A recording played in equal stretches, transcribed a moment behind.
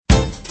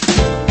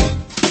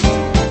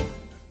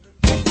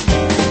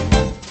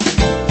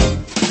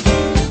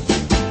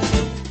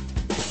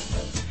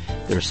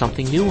There's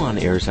something new on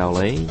Airs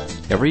LA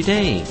every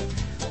day.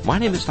 My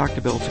name is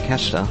Dr. Bill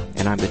Takeshita,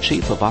 and I'm the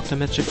Chief of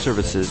Optometric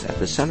Services at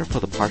the Center for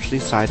the Partially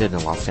Sighted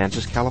in Los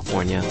Angeles,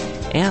 California,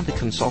 and the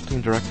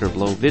Consulting Director of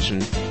Low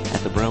Vision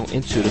at the Braille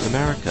Institute of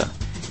America.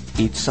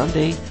 Each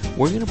Sunday,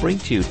 we're going to bring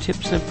to you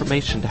tips and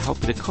information to help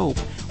you to cope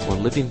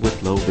when living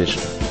with low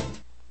vision.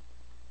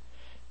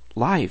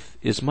 Life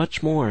is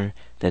much more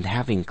than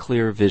having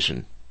clear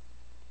vision.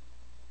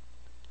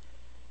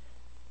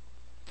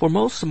 For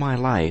most of my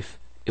life,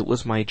 it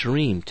was my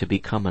dream to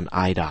become an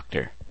eye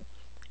doctor.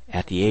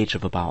 At the age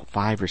of about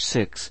 5 or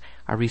 6,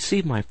 I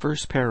received my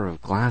first pair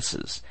of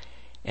glasses,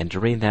 and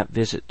during that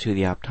visit to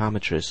the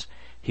optometrist,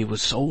 he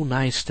was so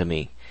nice to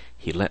me.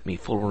 He let me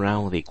fool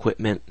around with the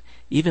equipment,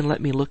 even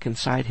let me look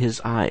inside his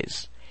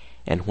eyes.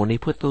 And when he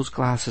put those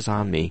glasses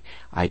on me,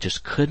 I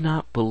just could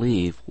not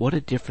believe what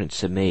a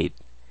difference it made.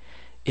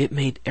 It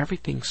made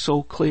everything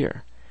so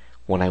clear.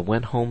 When I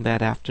went home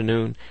that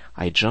afternoon,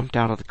 I jumped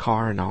out of the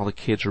car and all the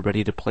kids were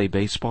ready to play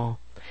baseball.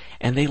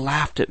 And they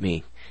laughed at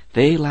me.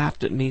 They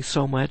laughed at me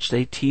so much,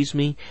 they teased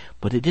me,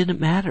 but it didn't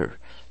matter,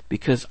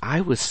 because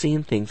I was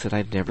seeing things that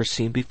I'd never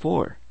seen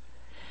before.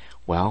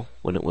 Well,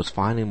 when it was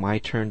finally my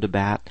turn to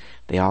bat,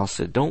 they all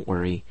said, "Don't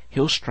worry,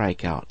 he'll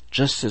strike out,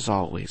 just as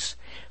always."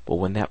 But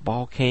when that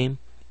ball came,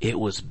 it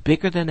was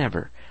bigger than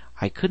ever.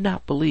 I could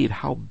not believe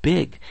how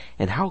big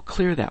and how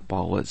clear that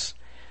ball was.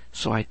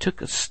 So I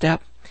took a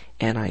step,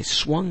 and I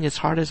swung as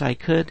hard as I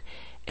could,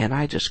 and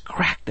I just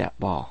cracked that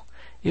ball.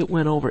 It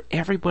went over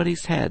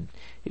everybody's head.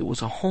 It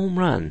was a home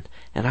run,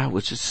 and I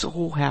was just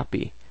so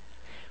happy.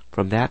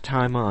 From that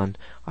time on,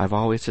 I've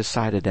always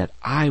decided that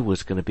I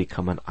was going to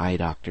become an eye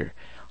doctor.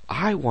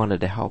 I wanted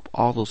to help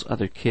all those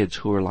other kids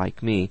who were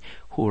like me,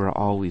 who were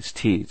always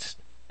teased.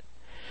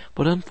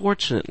 But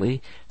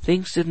unfortunately,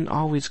 things didn't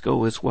always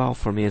go as well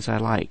for me as I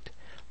liked.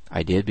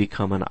 I did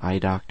become an eye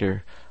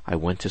doctor. I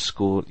went to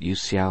school at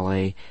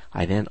UCLA.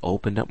 I then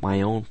opened up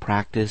my own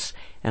practice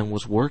and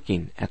was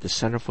working at the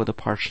Center for the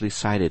Partially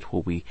Sighted,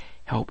 where we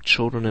help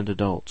children and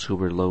adults who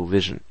were low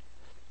vision.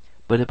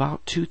 But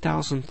about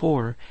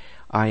 2004,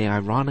 I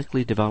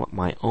ironically developed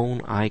my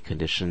own eye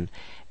condition,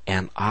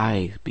 and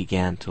I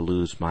began to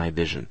lose my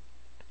vision.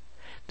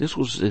 This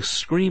was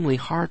extremely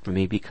hard for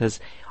me because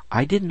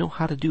I didn't know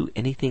how to do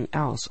anything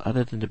else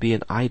other than to be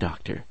an eye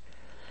doctor.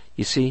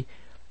 You see,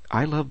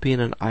 I love being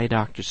an eye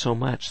doctor so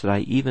much that I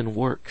even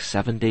work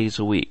 7 days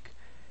a week.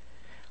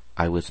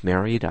 I was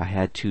married, I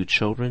had 2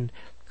 children,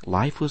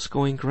 life was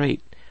going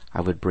great.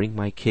 I would bring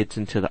my kids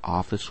into the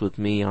office with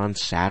me on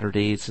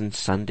Saturdays and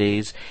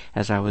Sundays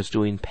as I was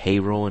doing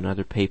payroll and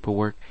other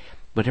paperwork,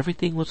 but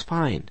everything was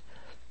fine.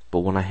 But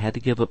when I had to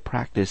give up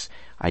practice,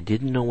 I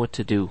didn't know what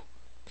to do.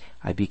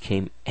 I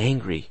became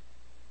angry.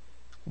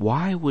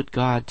 Why would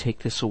God take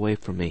this away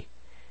from me?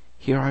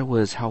 Here I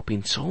was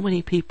helping so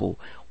many people.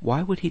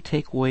 Why would He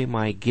take away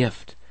my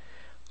gift?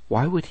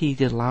 Why would He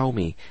allow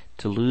me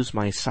to lose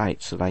my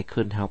sight so that I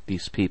couldn't help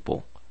these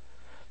people?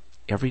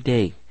 Every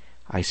day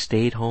I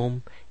stayed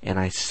home and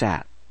I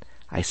sat.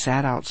 I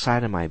sat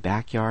outside in my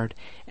backyard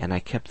and I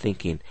kept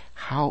thinking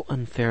how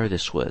unfair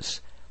this was.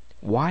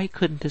 Why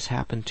couldn't this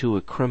happen to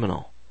a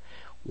criminal?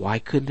 Why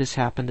couldn't this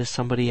happen to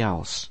somebody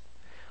else?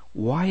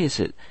 Why is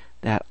it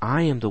that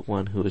I am the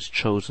one who is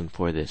chosen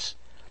for this?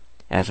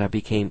 As I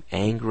became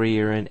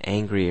angrier and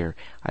angrier,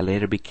 I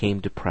later became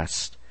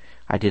depressed.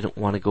 I didn't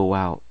want to go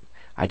out.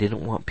 I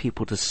didn't want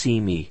people to see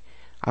me.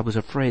 I was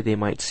afraid they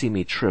might see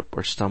me trip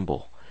or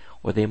stumble,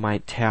 or they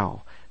might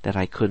tell that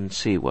I couldn't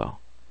see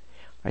well.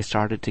 I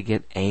started to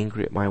get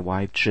angry at my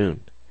wife,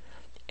 June.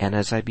 And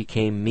as I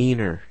became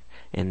meaner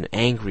and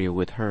angrier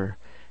with her,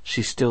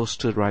 she still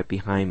stood right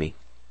behind me.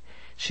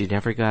 She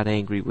never got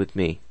angry with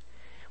me.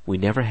 We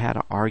never had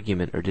an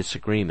argument or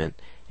disagreement,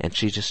 and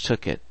she just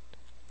took it.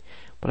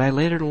 But I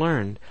later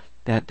learned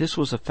that this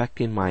was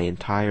affecting my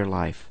entire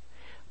life.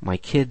 My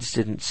kids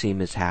didn't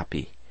seem as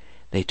happy.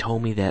 They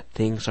told me that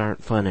things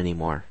aren't fun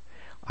anymore.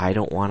 I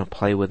don't want to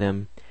play with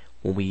them.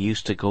 When we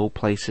used to go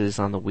places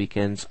on the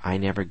weekends, I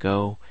never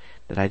go.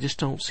 That I just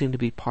don't seem to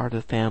be part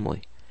of the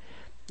family.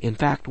 In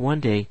fact, one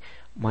day,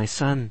 my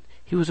son,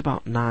 he was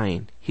about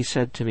 9, he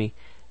said to me,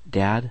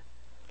 "Dad,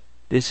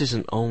 this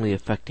isn't only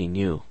affecting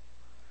you.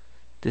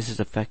 This is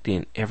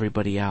affecting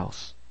everybody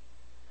else.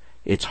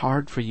 It's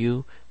hard for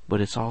you, but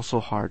it's also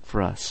hard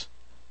for us."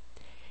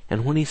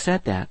 And when he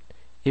said that,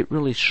 it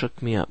really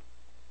shook me up.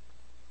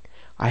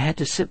 I had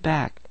to sit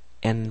back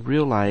and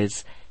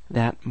realize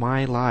that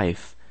my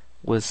life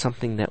was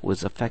something that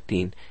was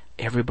affecting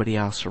everybody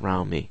else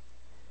around me.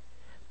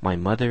 My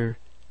mother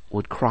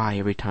would cry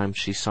every time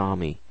she saw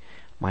me.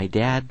 My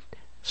dad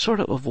sort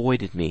of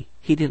avoided me.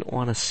 He didn't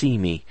want to see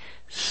me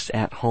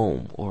at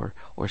home or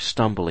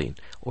stumbling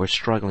or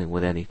struggling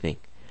with anything.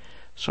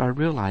 So I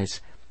realized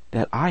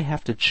that I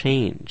have to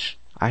change.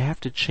 I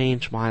have to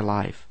change my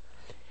life.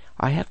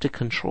 I have to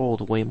control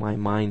the way my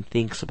mind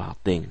thinks about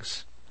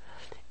things.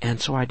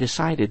 And so I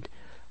decided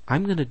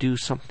I'm going to do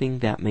something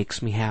that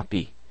makes me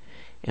happy.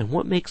 And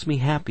what makes me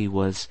happy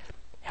was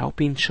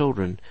helping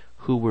children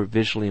who were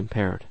visually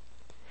impaired.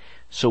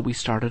 So we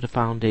started a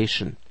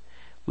foundation.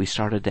 we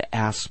started to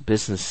ask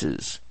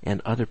businesses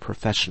and other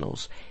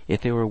professionals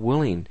if they were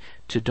willing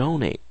to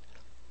donate.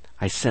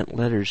 I sent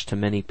letters to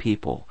many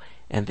people,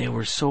 and they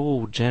were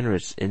so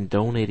generous in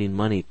donating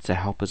money to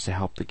help us to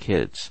help the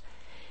kids.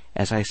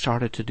 As I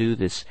started to do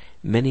this,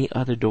 many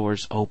other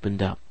doors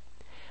opened up.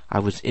 I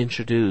was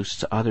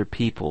introduced to other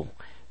people,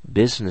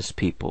 business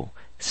people,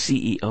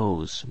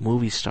 CEOs,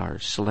 movie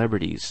stars,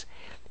 celebrities,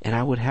 and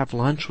I would have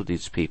lunch with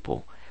these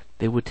people.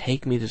 They would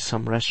take me to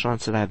some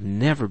restaurants that I've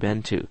never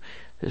been to.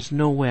 There's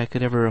no way I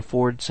could ever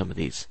afford some of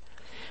these.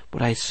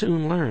 But I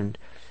soon learned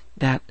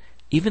that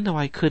even though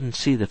I couldn't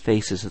see the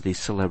faces of these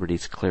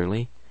celebrities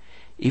clearly,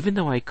 even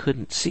though I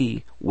couldn't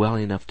see well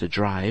enough to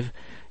drive,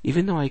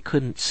 even though I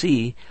couldn't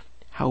see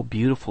how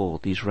beautiful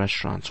these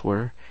restaurants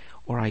were,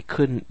 or I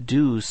couldn't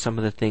do some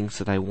of the things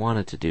that I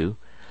wanted to do,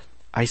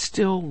 I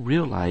still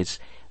realized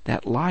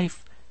that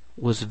life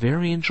was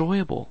very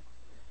enjoyable.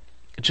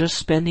 Just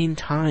spending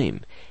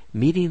time,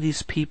 meeting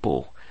these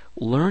people,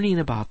 learning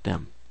about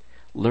them,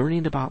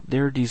 learning about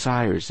their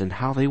desires and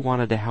how they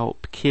wanted to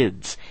help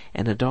kids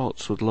and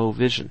adults with low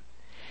vision.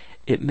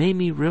 It made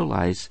me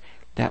realize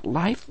that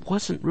life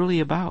wasn't really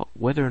about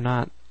whether or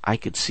not I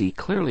could see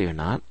clearly or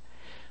not,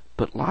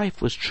 but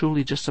life was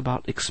truly just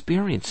about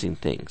experiencing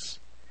things.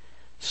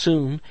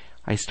 Soon,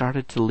 I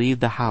started to leave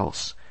the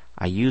house.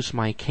 I used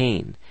my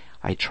cane.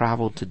 I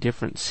traveled to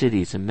different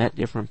cities and met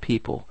different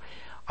people.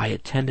 I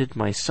attended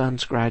my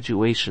son's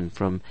graduation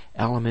from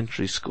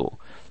elementary school.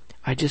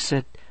 I just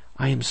said,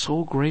 I am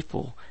so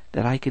grateful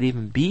that I could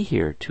even be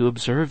here to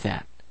observe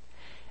that.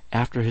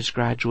 After his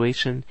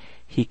graduation,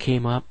 he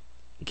came up,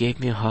 gave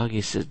me a hug.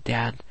 He said,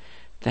 Dad,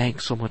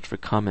 thanks so much for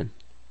coming.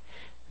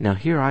 Now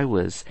here I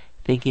was,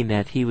 thinking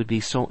that he would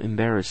be so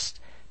embarrassed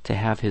to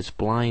have his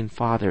blind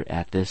father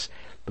at this,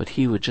 but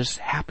he was just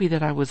happy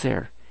that I was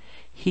there.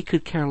 He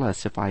could care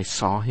less if I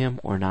saw him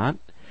or not.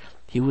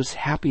 He was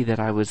happy that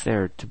I was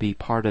there to be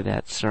part of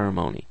that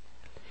ceremony.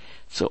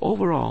 So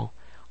overall,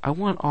 I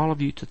want all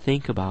of you to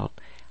think about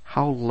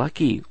how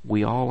lucky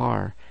we all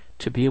are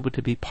to be able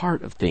to be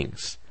part of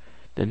things.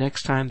 The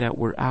next time that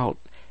we're out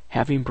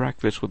having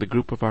breakfast with a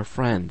group of our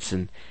friends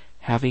and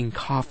having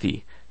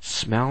coffee,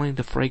 smelling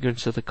the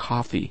fragrance of the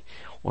coffee,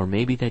 or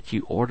maybe that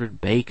you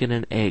ordered bacon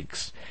and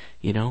eggs,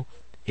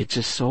 it's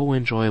just so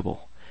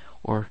enjoyable.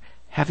 Or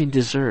having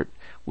dessert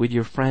with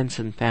your friends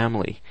and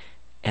family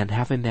and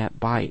having that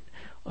bite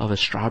of a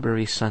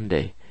strawberry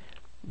sundae.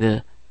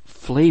 The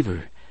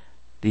flavor,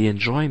 the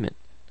enjoyment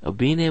of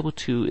being able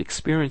to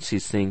experience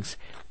these things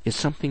is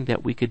something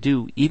that we could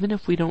do even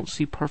if we don't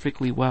see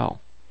perfectly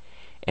well.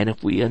 And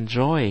if we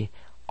enjoy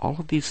all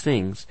of these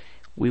things,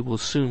 we will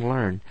soon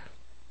learn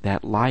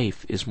that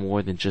life is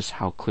more than just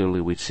how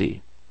clearly we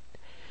see.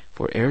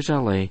 For Airs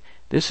LA,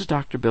 this is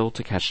Dr. Bill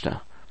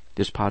Takeshita.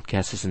 This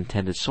podcast is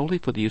intended solely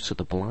for the use of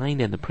the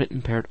blind and the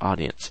print-impaired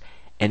audience.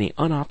 Any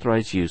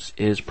unauthorized use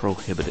is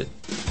prohibited.